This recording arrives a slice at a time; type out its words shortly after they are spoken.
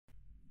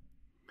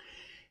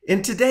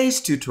In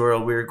today's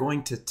tutorial, we're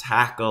going to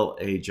tackle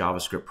a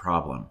JavaScript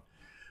problem.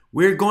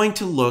 We're going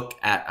to look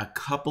at a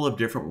couple of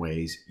different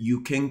ways you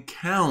can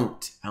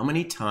count how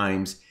many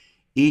times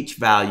each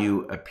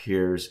value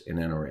appears in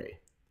an array.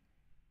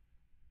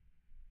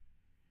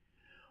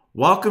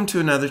 Welcome to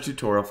another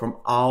tutorial from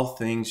All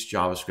Things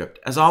JavaScript.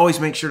 As always,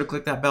 make sure to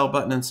click that bell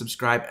button and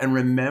subscribe, and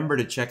remember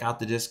to check out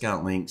the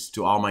discount links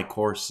to all my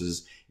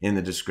courses in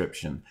the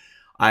description.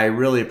 I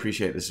really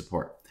appreciate the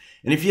support.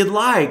 And if you'd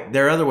like,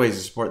 there are other ways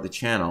to support the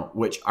channel,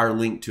 which are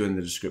linked to in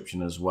the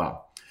description as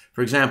well.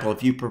 For example,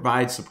 if you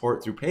provide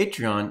support through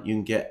Patreon, you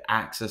can get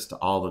access to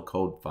all the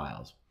code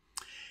files.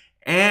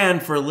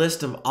 And for a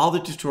list of all the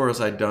tutorials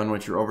I've done,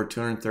 which are over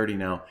 230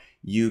 now,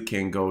 you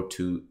can go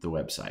to the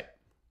website.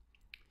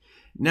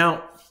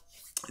 Now,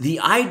 the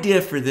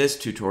idea for this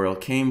tutorial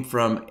came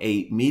from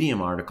a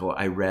Medium article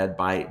I read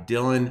by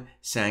Dylan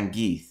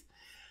Sangeeth.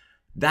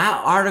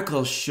 That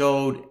article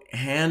showed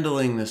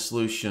handling the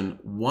solution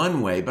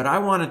one way, but I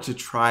wanted to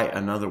try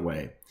another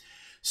way.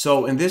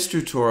 So in this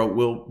tutorial,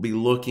 we'll be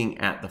looking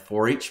at the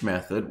forEach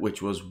method,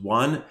 which was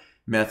one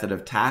method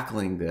of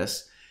tackling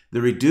this,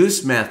 the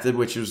reduce method,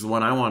 which is the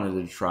one I wanted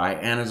to try,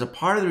 and as a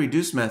part of the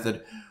reduce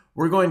method,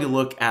 we're going to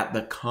look at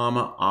the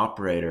comma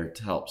operator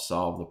to help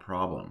solve the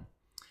problem.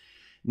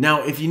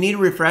 Now, if you need a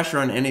refresher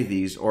on any of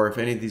these, or if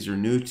any of these are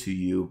new to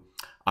you,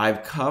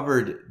 I've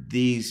covered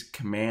these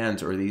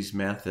commands or these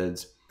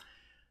methods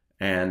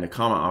and the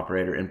comma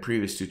operator in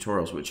previous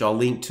tutorials, which I'll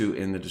link to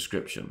in the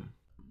description.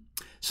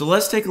 So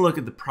let's take a look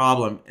at the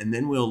problem, and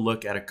then we'll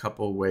look at a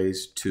couple of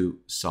ways to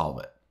solve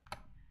it.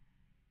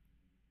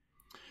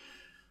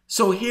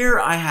 So here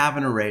I have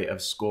an array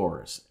of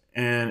scores.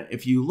 And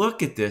if you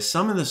look at this,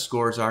 some of the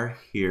scores are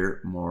here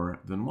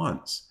more than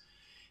once.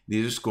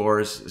 These are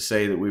scores,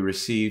 say, that we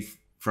receive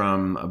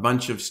from a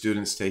bunch of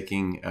students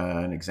taking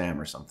an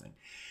exam or something.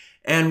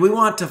 And we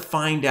want to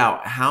find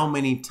out how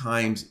many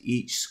times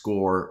each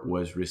score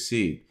was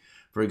received.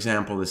 For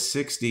example, the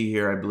 60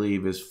 here, I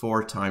believe, is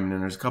 4 times, and then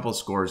there's a couple of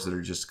scores that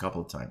are just a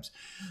couple of times.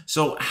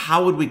 So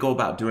how would we go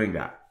about doing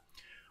that?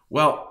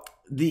 Well,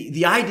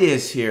 the idea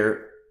is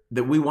here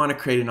that we want to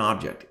create an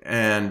object.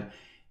 And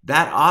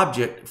that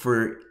object,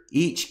 for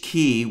each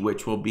key,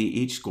 which will be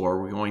each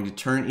score, we're going to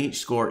turn each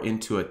score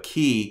into a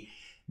key.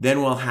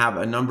 Then we'll have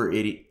a number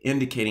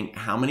indicating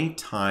how many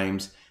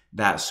times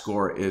that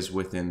score is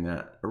within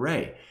that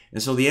array.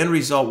 And so the end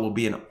result will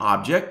be an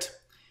object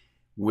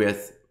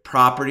with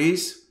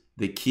properties.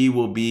 The key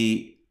will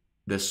be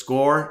the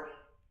score,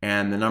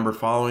 and the number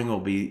following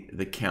will be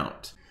the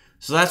count.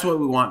 So that's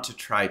what we want to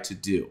try to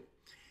do.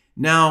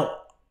 Now,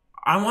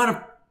 I want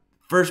to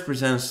first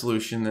present a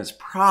solution that's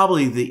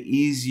probably the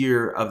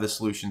easier of the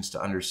solutions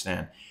to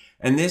understand.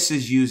 And this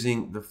is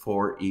using the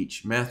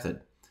forEach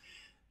method.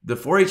 The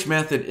forEach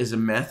method is a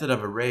method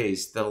of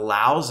arrays that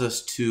allows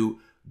us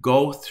to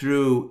go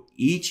through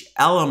each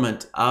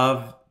element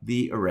of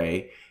the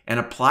array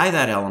and apply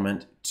that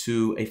element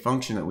to a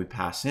function that we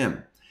pass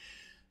in.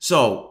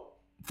 So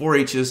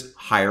forEach is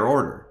higher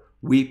order.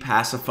 We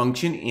pass a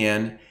function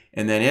in,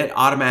 and then it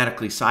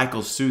automatically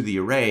cycles through the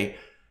array,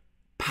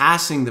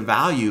 passing the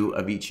value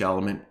of each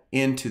element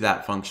into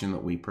that function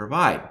that we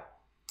provide.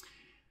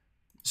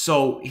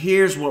 So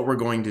here's what we're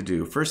going to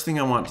do. First thing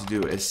I want to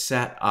do is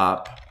set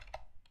up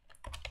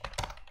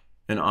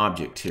an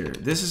object here.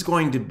 This is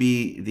going to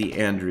be the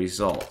end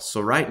result. So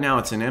right now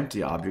it's an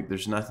empty object.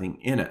 There's nothing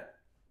in it.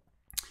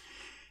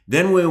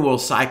 Then we will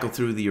cycle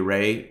through the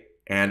array,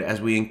 and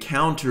as we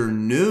encounter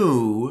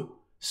new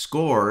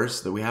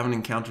scores that we haven't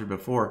encountered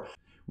before,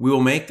 we will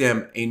make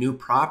them a new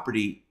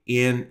property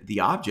in the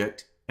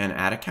object and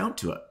add a count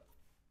to it.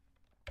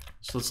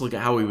 So let's look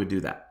at how we would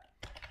do that.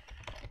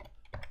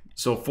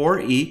 So for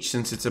each,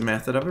 since it's a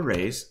method of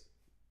arrays,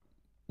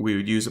 we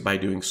would use it by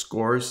doing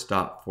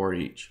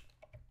scores.forEach.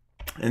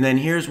 And then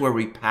here's where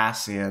we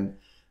pass in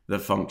the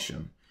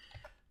function.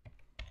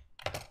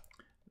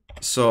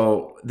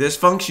 So this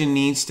function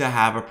needs to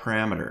have a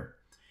parameter,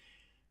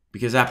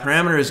 because that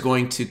parameter is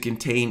going to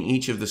contain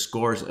each of the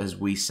scores as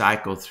we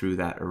cycle through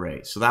that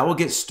array. So that will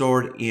get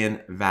stored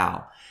in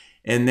val.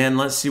 And then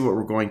let's see what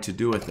we're going to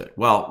do with it.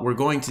 Well, we're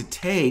going to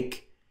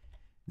take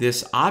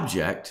this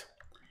object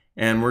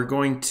and we're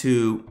going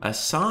to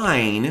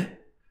assign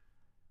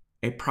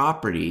a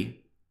property.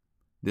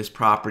 This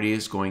property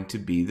is going to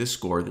be the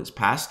score that's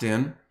passed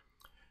in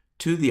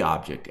to the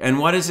object. And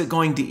what is it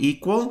going to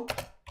equal?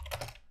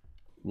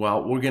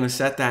 Well, we're going to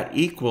set that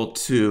equal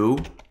to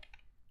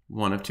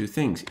one of two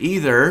things.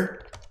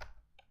 Either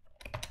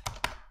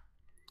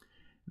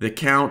the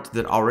count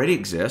that already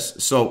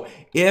exists. So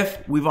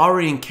if we've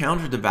already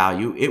encountered the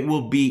value, it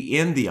will be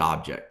in the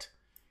object.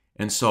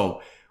 And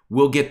so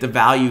we'll get the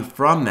value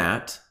from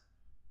that.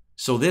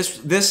 So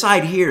this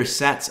side here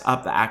sets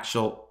up the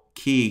actual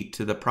key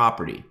to the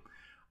property.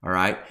 All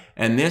right,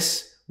 and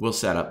this will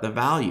set up the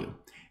value.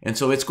 And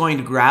so it's going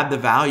to grab the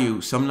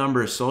value, some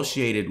number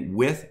associated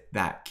with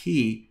that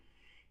key,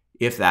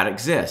 if that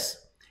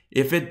exists.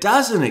 If it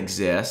doesn't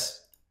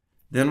exist,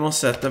 then we'll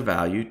set the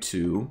value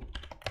to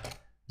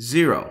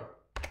 0,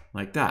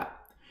 like that.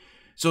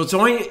 So it's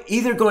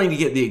either going to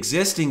get the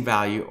existing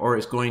value or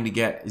it's going to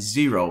get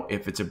 0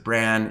 if it's a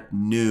brand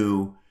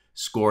new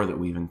score that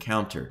we've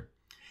encountered.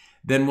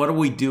 Then what do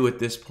we do at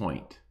this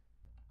point?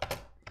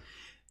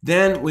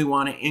 Then we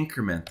want to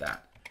increment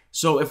that.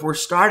 So if we're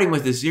starting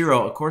with a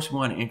 0, of course we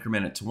want to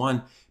increment it to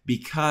 1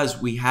 because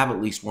we have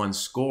at least one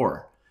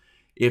score.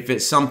 If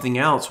it's something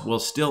else, we'll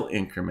still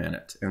increment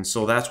it. And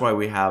so that's why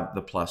we have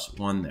the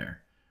 +1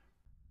 there.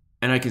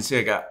 And I can see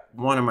I got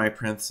one of my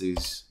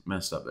parentheses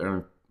messed up. I'm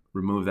going to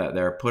remove that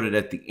there. Put it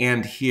at the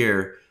end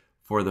here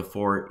for the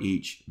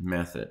forEach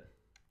method.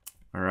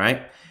 All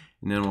right.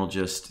 And then we'll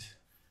just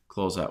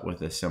close out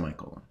with a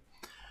semicolon.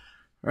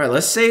 All right,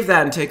 let's save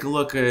that and take a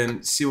look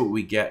and see what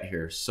we get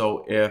here.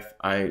 So if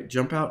I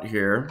jump out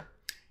here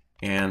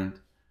and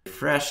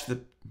refresh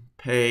the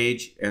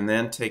page and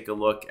then take a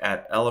look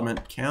at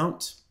element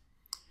count,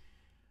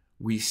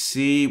 we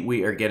see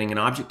we are getting an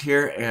object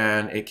here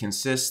and it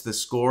consists of the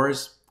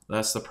scores.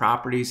 That's the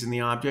properties in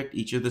the object,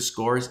 each of the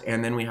scores,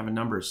 and then we have a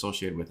number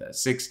associated with that.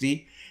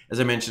 60,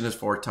 as I mentioned, is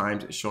 4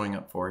 times. It's showing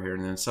up 4 here,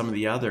 and then some of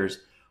the others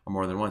are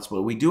more than once.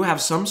 But we do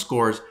have some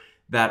scores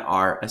that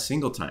are a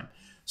single time.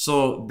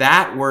 So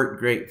that worked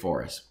great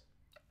for us.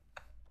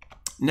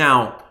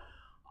 Now,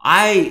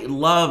 I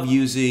love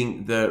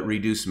using the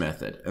reduce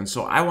method, and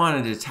so I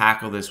wanted to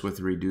tackle this with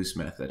the reduce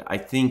method. I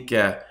think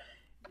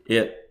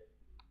it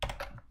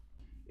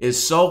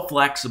is so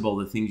flexible,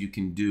 the things you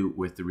can do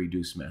with the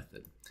reduce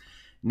method.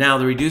 Now,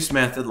 the reduce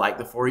method, like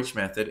the forEach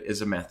method,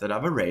 is a method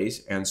of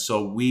arrays, and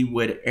so we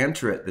would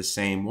enter it the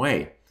same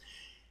way.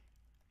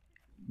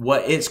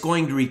 What it's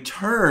going to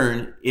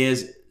return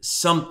is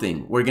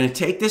something. We're going to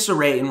take this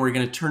array and we're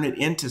going to turn it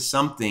into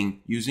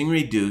something using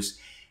reduce,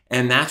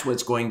 and that's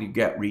what's going to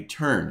get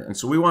returned. And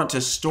so we want to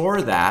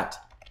store that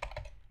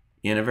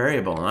in a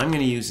variable, and I'm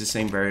going to use the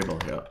same variable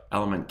here,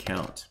 element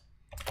count.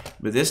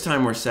 But this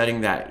time we're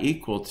setting that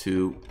equal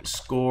to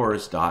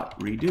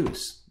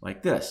scores.reduce,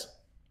 like this.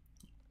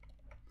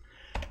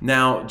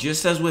 Now,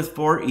 just as with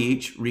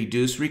forEach,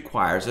 reduce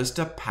requires us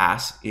to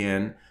pass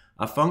in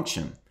a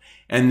function.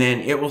 And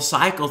then it will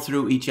cycle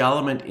through each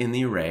element in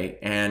the array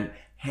and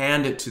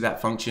hand it to that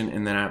function,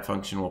 and then that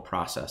function will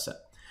process it.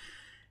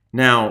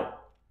 Now,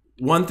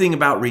 one thing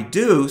about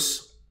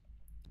reduce,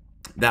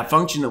 that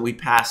function that we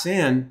pass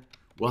in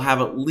will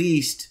have at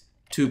least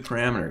 2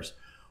 parameters.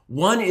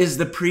 One is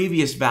the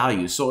previous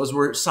value. So as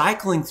we're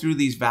cycling through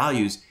these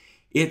values,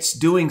 it's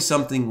doing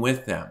something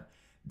with them.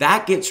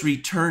 That gets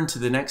returned to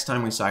the next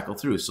time we cycle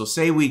through. So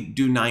say we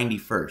do 90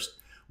 first.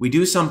 We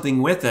do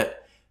something with it,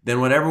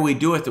 then whatever we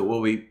do with it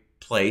will be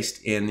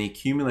placed in the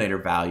accumulator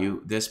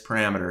value, this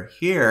parameter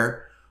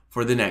here,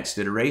 for the next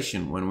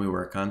iteration when we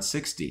work on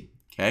 60.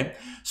 Okay?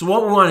 So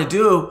what we want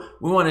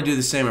to do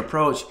the same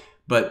approach,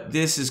 but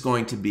this is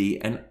going to be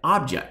an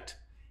object.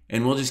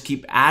 And we'll just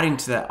keep adding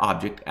to that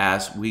object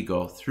as we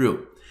go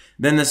through.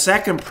 Then the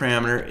second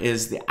parameter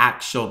is the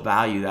actual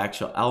value, the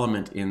actual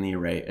element in the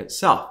array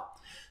itself.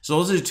 So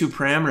those are the 2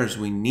 parameters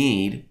we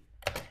need.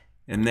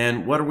 And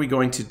then what are we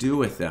going to do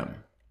with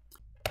them?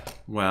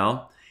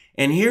 Well,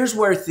 and here's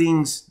where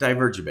things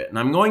diverge a bit. And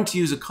I'm going to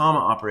use a comma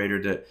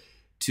operator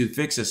to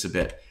fix this a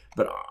bit.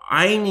 But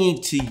I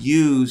need to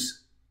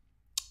use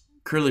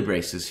curly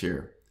braces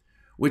here,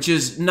 which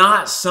is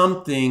not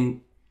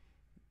something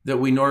that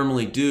we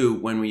normally do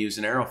when we use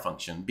an arrow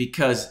function,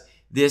 because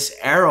this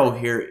arrow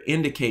here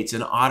indicates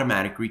an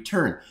automatic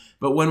return.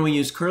 But when we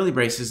use curly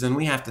braces, then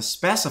we have to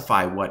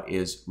specify what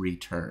is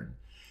returned.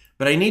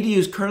 But I need to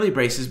use curly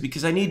braces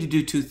because I need to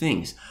do 2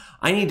 things.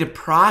 I need to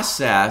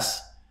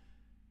process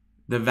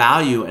the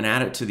value and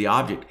add it to the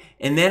object,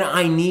 and then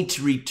I need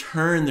to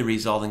return the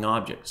resulting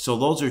object. So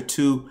those are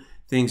 2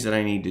 things that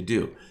I need to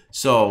do.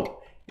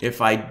 So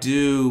if I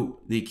do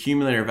the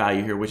accumulator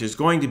value here, which is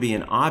going to be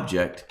an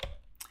object,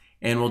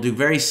 and we'll do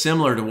very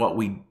similar to what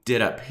we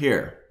did up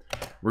here.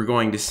 We're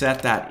going to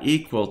set that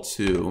equal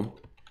to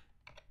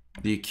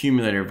the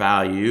accumulator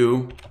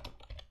value.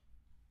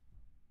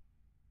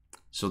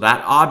 So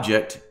that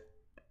object,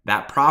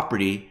 that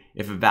property,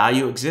 if a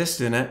value exists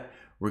in it,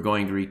 we're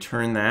going to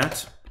return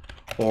that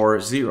or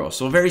 0.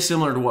 So very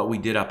similar to what we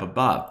did up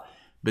above,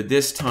 but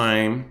this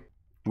time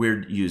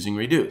we're using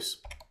reduce.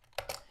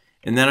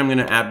 And then I'm going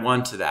to add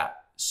 1 to that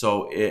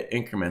so it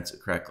increments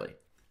it correctly.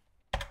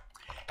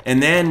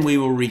 And then we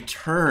will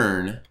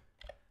return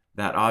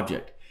that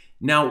object.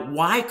 Now,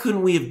 why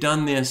couldn't we have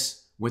done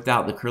this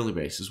without the curly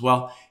braces?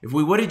 Well, if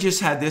we would have just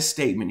had this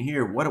statement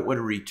here, what it would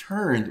have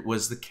returned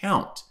was the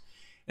count.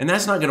 And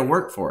that's not going to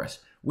work for us.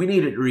 We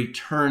need it to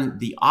return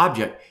the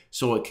object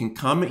so it can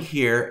come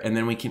here, and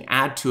then we can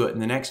add to it in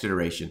the next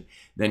iteration.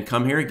 Then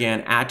come here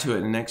again, add to it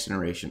in the next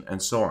iteration,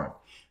 and so on.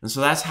 And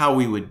so that's how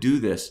we would do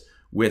this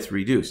with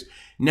reduce.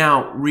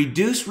 Now,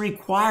 reduce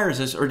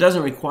requires us, or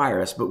doesn't require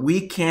us, but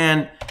we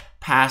can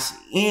pass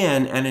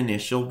in an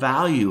initial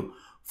value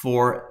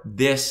for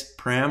this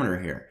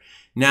parameter here.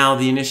 Now,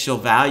 the initial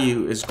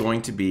value is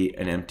going to be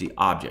an empty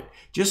object,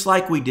 just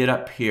like we did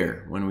up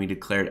here when we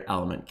declared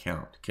element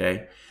count,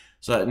 okay?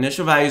 So that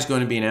initial value is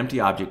going to be an empty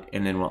object,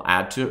 and then we'll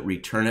add to it,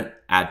 return it,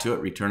 add to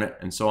it, return it,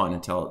 and so on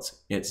until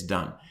it's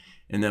done.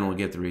 And then we'll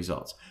get the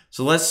results.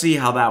 So let's see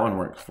how that one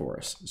works for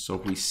us. So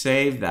if we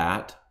save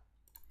that,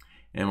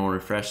 and we'll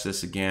refresh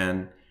this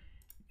again,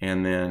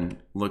 and then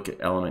look at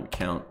element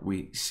count,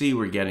 we see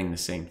we're getting the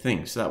same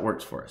thing. So that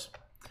works for us.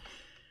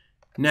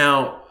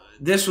 Now,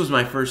 this was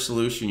my first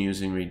solution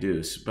using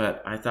reduce,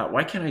 but I thought,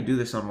 why can't I do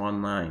this on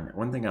one line?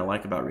 One thing I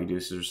like about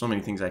reduce is there's so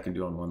many things I can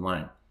do on one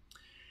line.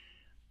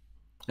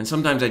 And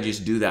sometimes I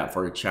just do that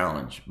for a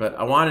challenge, but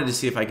I wanted to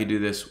see if I could do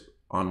this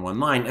on one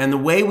line. And the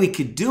way we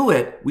could do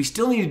it, we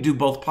still need to do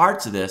both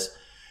parts of this,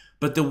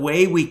 but the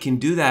way we can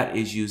do that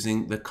is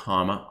using the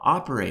comma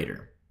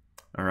operator.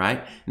 All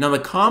right. Now the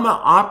comma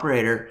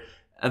operator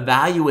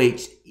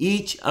evaluates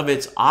each of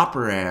its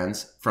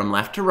operands from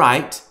left to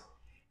right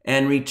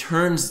and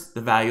returns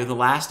the value of the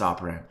last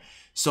operand.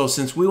 So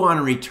since we want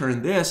to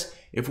return this,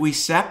 if we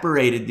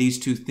separated these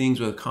two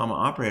things with a comma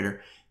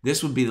operator,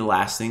 this would be the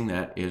last thing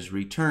that is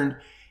returned,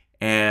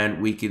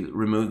 and we could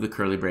remove the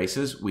curly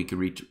braces. We could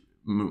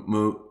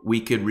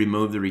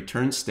remove the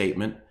return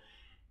statement,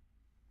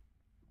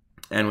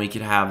 and we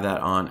could have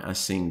that on a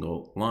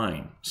single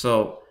line.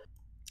 So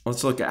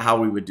let's look at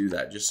how we would do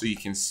that, just so you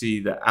can see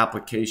the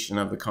application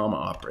of the comma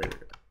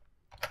operator.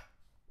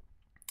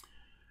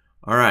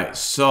 All right,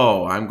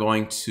 so I'm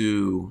going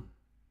to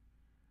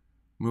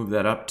move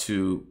that up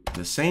to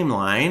the same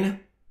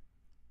line.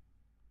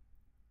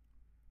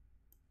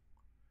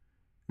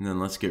 And then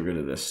let's get rid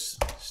of this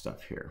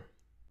stuff here.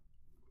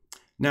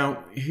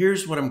 Now,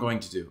 here's what I'm going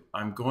to do.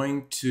 I'm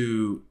going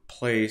to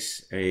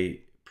place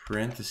a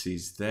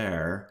parentheses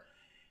there,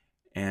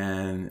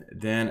 and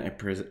then a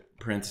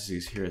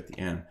parentheses here at the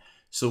end.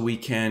 So we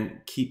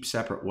can keep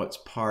separate what's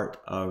part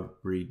of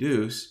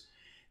reduce.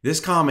 This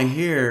comma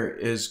here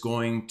is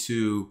going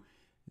to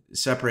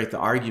separate the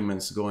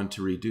arguments that go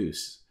into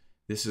reduce.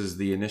 This is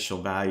the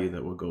initial value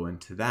that will go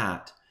into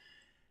that.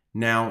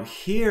 Now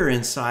here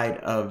inside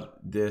of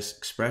this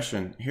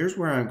expression, here's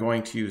where I'm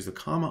going to use the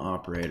comma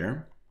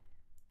operator.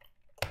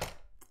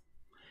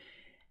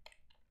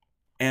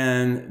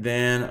 And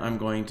then I'm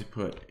going to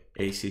put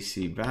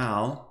ACC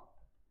val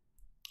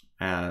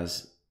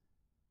as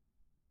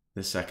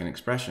the second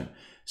expression.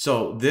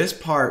 So this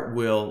part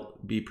will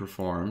be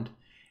performed,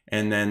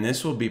 and then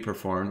this will be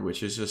performed,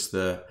 which is just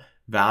the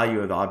value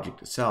of the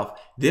object itself.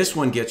 This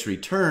one gets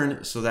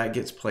returned, so that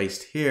gets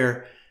placed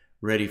here,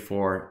 ready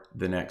for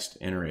the next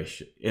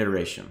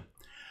iteration.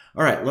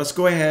 All right, let's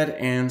go ahead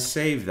and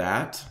save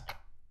that.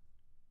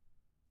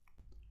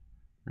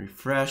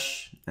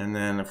 Refresh, and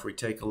then if we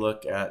take a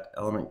look at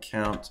element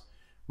count,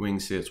 we can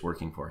see it's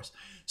working for us.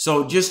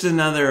 So just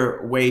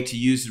another way to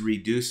use the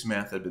reduce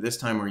method, but this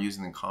time we're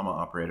using the comma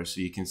operator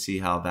so you can see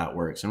how that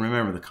works. And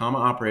remember, the comma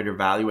operator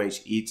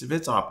evaluates each of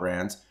its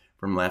operands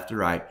from left to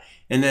right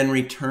and then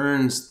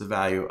returns the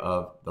value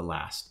of the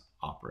last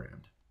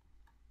operand.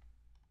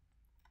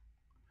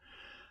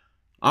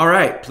 All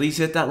right, please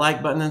hit that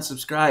like button and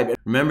subscribe.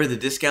 Remember the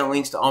discount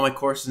links to all my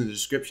courses in the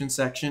description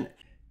section.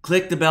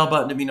 Click the bell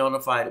button to be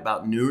notified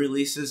about new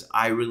releases.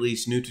 I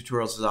release new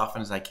tutorials as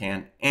often as I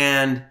can.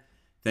 And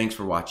thanks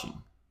for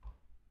watching.